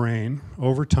developed a brain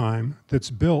over time that's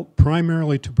built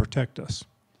primarily to protect us.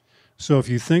 So if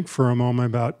you think for a moment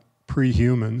about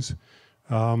pre-humans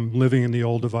living in the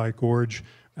Olduvai Gorge,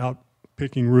 out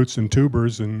picking roots and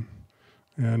tubers, and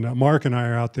Mark and I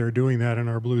are out there doing that in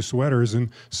our blue sweaters, and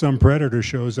some predator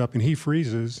shows up and he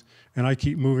freezes, and I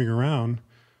keep moving around.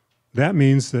 That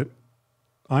means that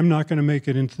I'm not going to make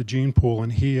it into the gene pool,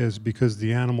 and he is, because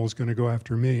the animal is going to go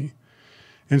after me.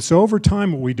 And so over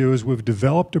time what we do is we've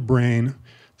developed a brain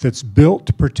that's built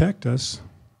to protect us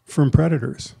from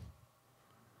predators.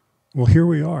 Well, here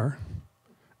we are,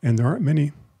 and there aren't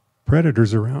many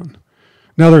predators around.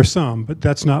 Now there are some, but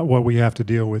that's not what we have to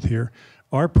deal with here.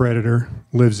 Our predator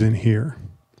lives in here.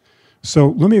 So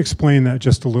let me explain that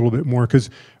just a little bit more, because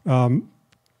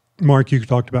Mark, you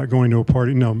talked about going to a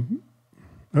party. No,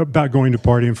 about going to a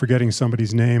party and forgetting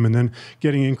somebody's name and then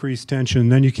getting increased tension,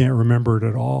 and then you can't remember it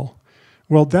at all.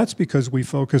 Well, that's because we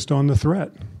focused on the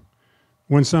threat.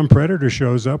 When some predator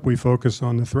shows up, we focus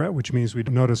on the threat, which means we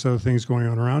notice other things going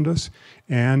on around us,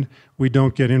 and we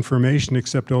don't get information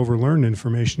except overlearned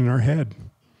information in our head.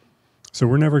 So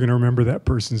we're never going to remember that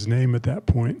person's name at that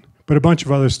point. But a bunch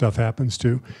of other stuff happens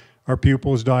too. Our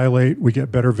pupils dilate, we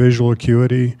get better visual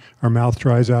acuity, our mouth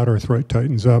dries out, our throat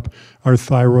tightens up, our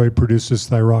thyroid produces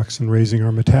thyroxine, raising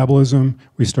our metabolism,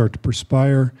 we start to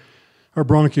perspire, our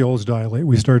bronchioles dilate,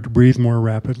 we start to breathe more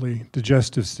rapidly,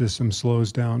 digestive system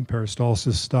slows down,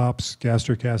 peristalsis stops,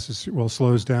 gastric acid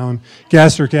slows down,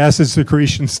 gastric acid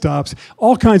secretion stops,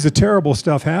 all kinds of terrible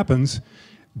stuff happens,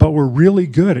 but we're really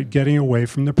good at getting away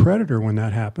from the predator when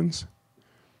that happens.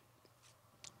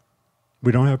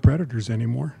 We don't have predators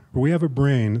anymore. But we have a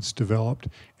brain that's developed,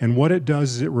 and what it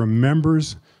does is it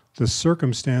remembers the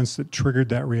circumstance that triggered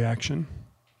that reaction.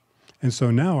 And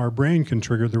so now our brain can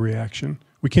trigger the reaction.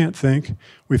 We can't think.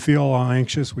 We feel all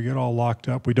anxious. We get all locked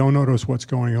up. We don't notice what's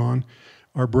going on.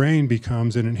 Our brain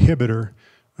becomes an inhibitor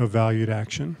of valued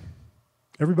action.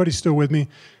 Everybody still with me?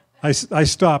 I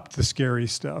stopped the scary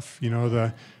stuff, you know,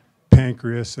 the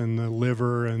pancreas and the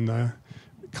liver and the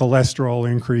cholesterol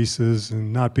increases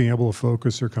and not being able to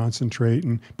focus or concentrate.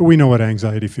 But we know what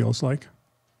anxiety feels like.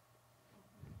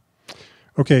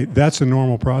 Okay, that's a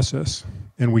normal process,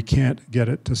 and we can't get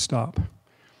it to stop.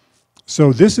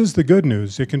 So this is the good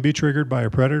news. It can be triggered by a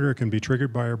predator. It can be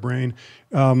triggered by our brain.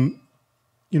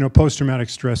 You know, post-traumatic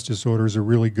stress disorder is a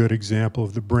really good example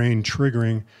of the brain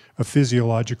triggering a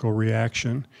physiological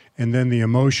reaction, and then the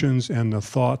emotions and the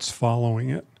thoughts following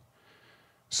it.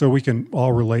 So we can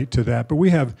all relate to that. But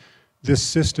we have this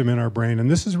system in our brain, and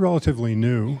this is relatively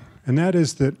new, and that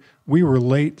is that we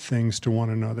relate things to one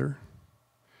another.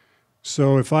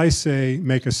 So if I say,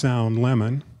 make a sound,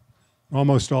 lemon,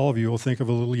 almost all of you will think of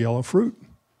a little yellow fruit.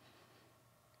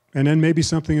 And then maybe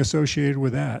something associated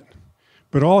with that.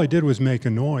 But all I did was make a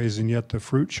noise, and yet the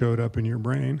fruit showed up in your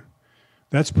brain.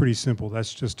 That's pretty simple.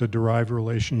 That's just a derived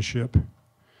relationship.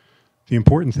 The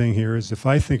important thing here is if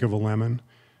I think of a lemon,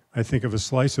 I think of a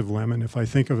slice of lemon. If I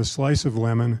think of a slice of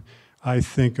lemon, I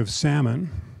think of salmon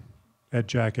at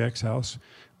Jack X's house.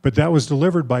 But that was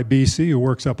delivered by BC, who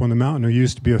works up on the mountain, who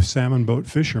used to be a salmon boat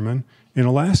fisherman in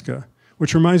Alaska,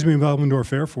 which reminds me of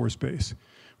Elvendorf Air Force Base,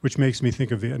 which makes me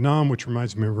think of Vietnam, which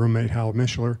reminds me of roommate Hal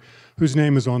Mishler, whose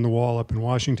name is on the wall up in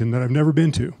Washington that I've never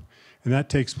been to. And that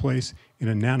takes place in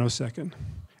a nanosecond.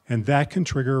 And that can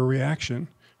trigger a reaction,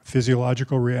 a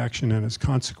physiological reaction, and its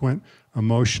consequent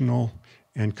emotional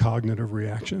and cognitive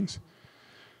reactions.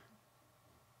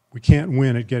 We can't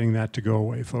win at getting that to go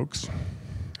away, folks.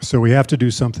 So we have to do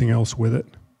something else with it.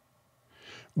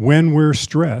 When we're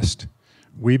stressed,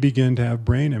 we begin to have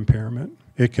brain impairment.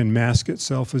 It can mask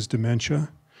itself as dementia.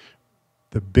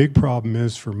 The big problem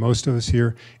is, for most of us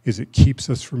here, is it keeps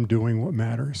us from doing what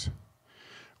matters.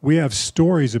 We have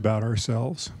stories about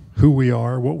ourselves, who we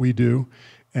are, what we do,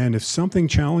 and if something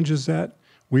challenges that,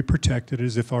 we protect it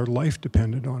as if our life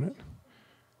depended on it.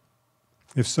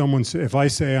 If I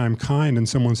say I'm kind and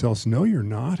someone else, no, you're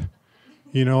not.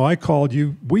 You know, I called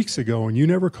you weeks ago and you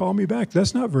never called me back.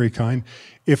 That's not very kind.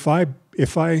 If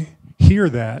I hear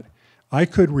that, I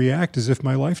could react as if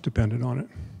my life depended on it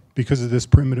because of this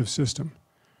primitive system.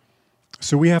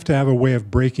 So we have to have a way of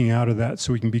breaking out of that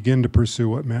so we can begin to pursue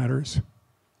what matters.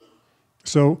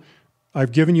 So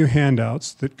I've given you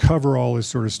handouts that cover all this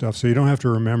sort of stuff, so you don't have to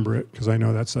remember it, because I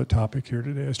know that's a topic here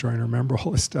today, is trying to remember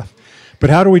all this stuff. But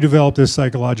how do we develop this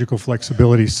psychological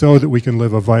flexibility so that we can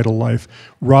live a vital life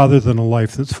rather than a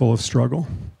life that's full of struggle?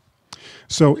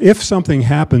 So if something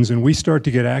happens and we start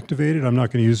to get activated, I'm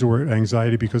not going to use the word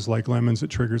anxiety because like lemons, it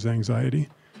triggers anxiety.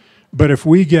 But if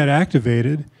we get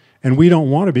activated and we don't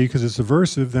want to be because it's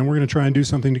aversive, then we're going to try and do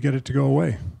something to get it to go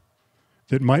away.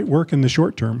 That might work in the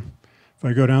short term. If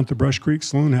I go down to the Brush Creek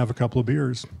Saloon and have a couple of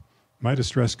beers, my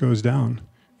distress goes down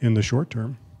in the short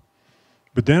term.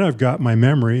 But then I've got my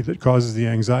memory that causes the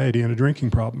anxiety and a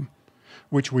drinking problem,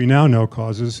 which we now know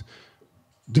causes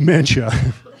dementia.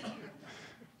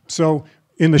 So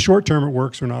in the short term it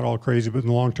works, we're not all crazy, but in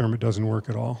the long term it doesn't work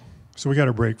at all. So we got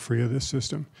to break free of this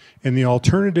system. And the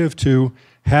alternative to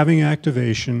having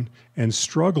activation and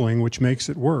struggling, which makes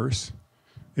it worse,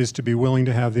 is to be willing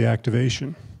to have the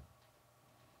activation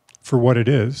for what it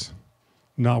is,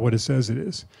 not what it says it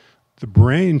is. The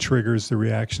brain triggers the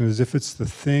reaction as if it's the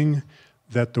thing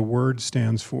that the word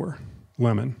stands for,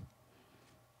 lemon,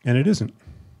 and it isn't.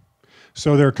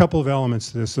 So there are a couple of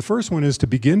elements to this. The first one is to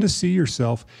begin to see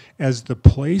yourself as the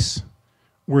place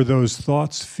where those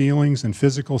thoughts, feelings, and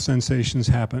physical sensations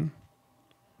happen.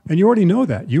 And you already know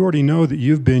that. You already know that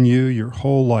you've been you your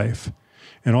whole life.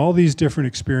 And all these different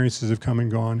experiences have come and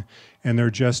gone, and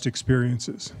they're just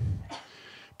experiences.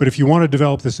 But if you want to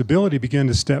develop this ability, begin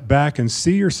to step back and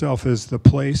see yourself as the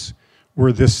place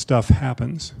where this stuff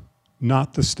happens,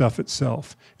 not the stuff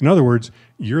itself. In other words,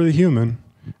 you're the human,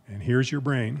 and here's your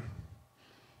brain.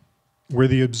 We're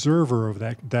the observer of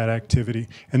that activity.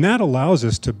 And that allows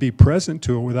us to be present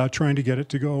to it without trying to get it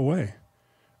to go away,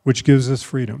 which gives us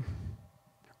freedom,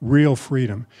 real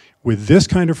freedom. With this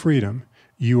kind of freedom,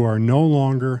 you are no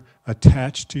longer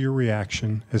attached to your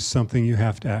reaction as something you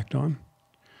have to act on.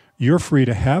 You're free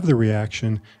to have the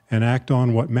reaction and act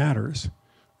on what matters.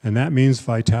 And that means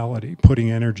vitality,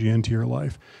 putting energy into your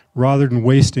life, rather than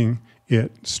wasting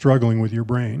it struggling with your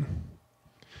brain.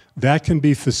 That can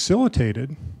be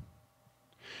facilitated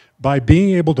by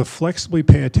being able to flexibly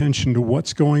pay attention to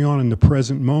what's going on in the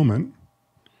present moment,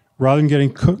 rather than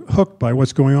getting hooked by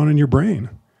what's going on in your brain.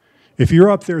 If you're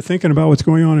up there thinking about what's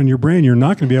going on in your brain, you're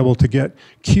not going to be able to get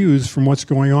cues from what's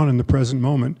going on in the present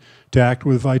moment to act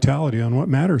with vitality on what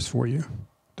matters for you.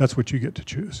 That's what you get to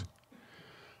choose.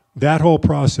 That whole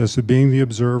process of being the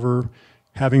observer,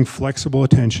 having flexible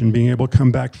attention, being able to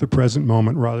come back to the present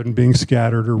moment rather than being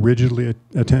scattered or rigidly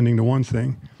attending to one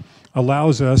thing,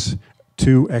 allows us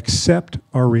to accept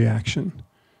our reaction.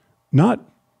 Not,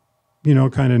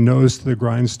 kind of nose to the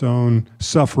grindstone,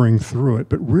 suffering through it,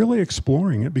 but really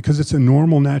exploring it because it's a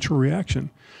normal, natural reaction.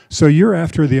 So you're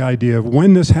after the idea of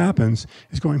when this happens,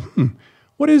 is going,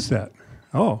 what is that?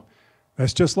 Oh,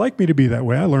 that's just like me to be that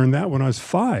way. I learned that when I was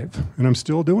 5, and I'm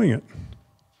still doing it.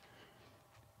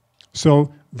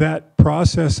 So that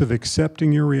process of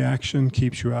accepting your reaction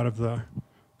keeps you out of the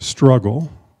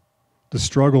struggle. The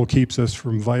struggle keeps us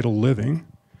from vital living.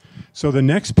 So the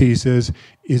next piece is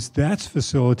that's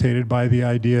facilitated by the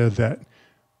idea that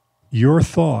your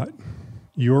thought,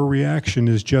 your reaction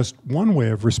is just one way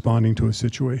of responding to a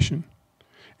situation.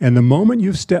 And the moment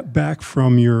you've stepped back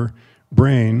from your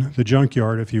brain, the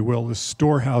junkyard, if you will, the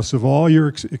storehouse of all your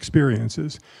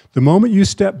experiences, the moment you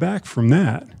step back from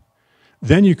that,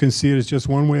 then you can see it as just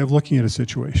one way of looking at a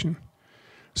situation.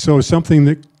 So something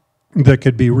that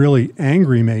could be really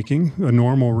angry-making, a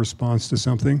normal response to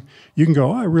something, you can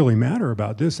go, I really matter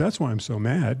about this. That's why I'm so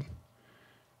mad.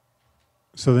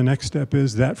 So the next step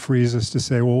is that frees us to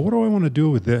say, well, what do I want to do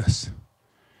with this?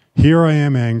 Here I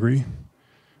am angry.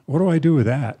 What do I do with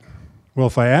that? Well,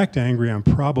 if I act angry, I'm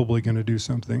probably going to do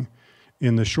something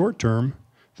in the short term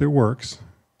that works,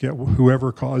 get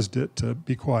whoever caused it to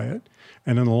be quiet,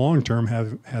 and in the long term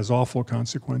has awful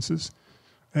consequences,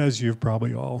 as you've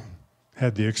probably all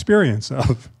had the experience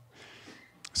of.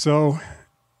 So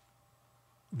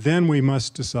then we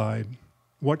must decide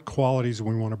what qualities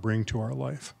we want to bring to our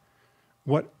life.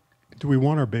 What do we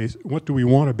want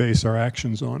to base our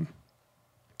actions on?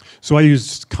 So I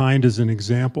use kind as an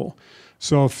example.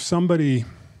 So if somebody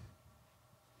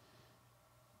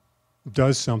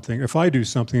does something, if I do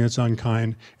something that's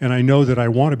unkind and I know that I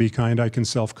want to be kind, I can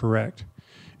self-correct.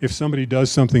 If somebody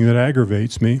does something that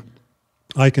aggravates me,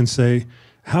 I can say,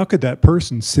 how could that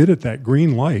person sit at that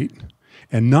green light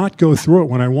and not go through it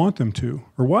when I want them to?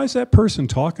 Or why is that person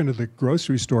talking to the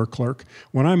grocery store clerk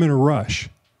when I'm in a rush?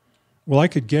 Well, I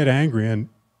could get angry, and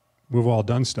we've all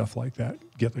done stuff like that.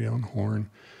 Get the own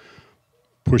horn,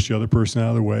 push the other person out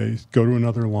of the way, go to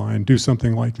another line, do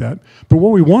something like that. But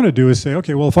what we want to do is say,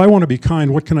 okay, well, if I want to be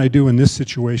kind, what can I do in this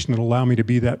situation that allow me to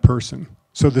be that person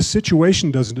So the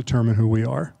situation doesn't determine who we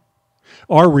are.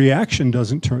 Our reaction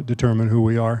doesn't determine who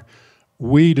we are.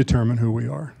 We determine who we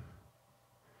are.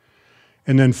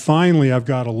 And then finally, I've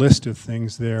got a list of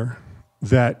things there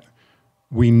that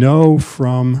we know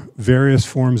from various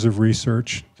forms of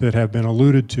research that have been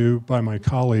alluded to by my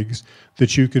colleagues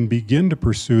that you can begin to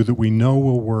pursue that we know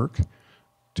will work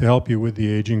to help you with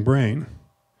the aging brain.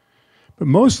 But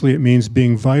mostly it means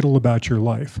being vital about your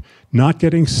life, not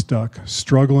getting stuck,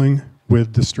 struggling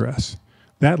with the stress.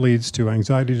 That leads to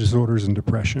anxiety disorders and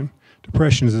depression.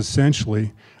 Depression is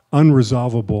essentially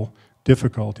unresolvable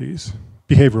difficulties,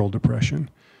 behavioral depression,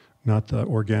 not the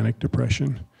organic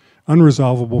depression.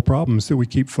 Unresolvable problems that we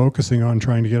keep focusing on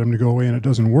trying to get them to go away and it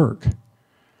doesn't work.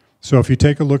 So if you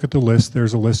take a look at the list,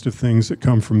 there's a list of things that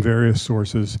come from various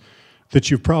sources that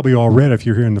you've probably all read if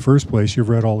you're here in the first place. You've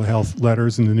read all the health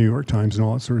letters in the New York Times and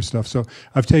all that sort of stuff. So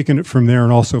I've taken it from there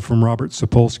and also from Robert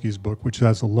Sapolsky's book, which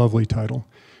has a lovely title,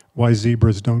 Why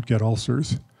Zebras Don't Get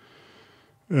Ulcers.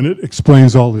 And it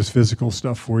explains all this physical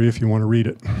stuff for you if you want to read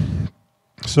it.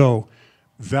 So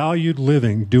valued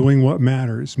living, doing what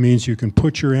matters, means you can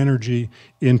put your energy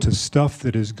into stuff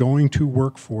that is going to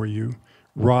work for you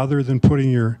rather than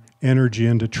putting your energy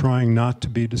into trying not to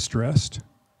be distressed,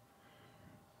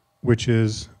 which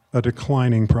is a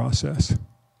declining process.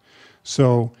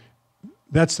 So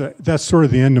that's sort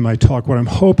of the end of my talk. What I'm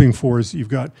hoping for is you've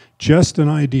got just an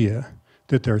idea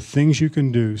that there are things you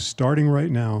can do starting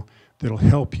right now that'll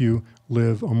help you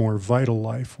live a more vital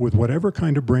life with whatever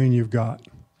kind of brain you've got.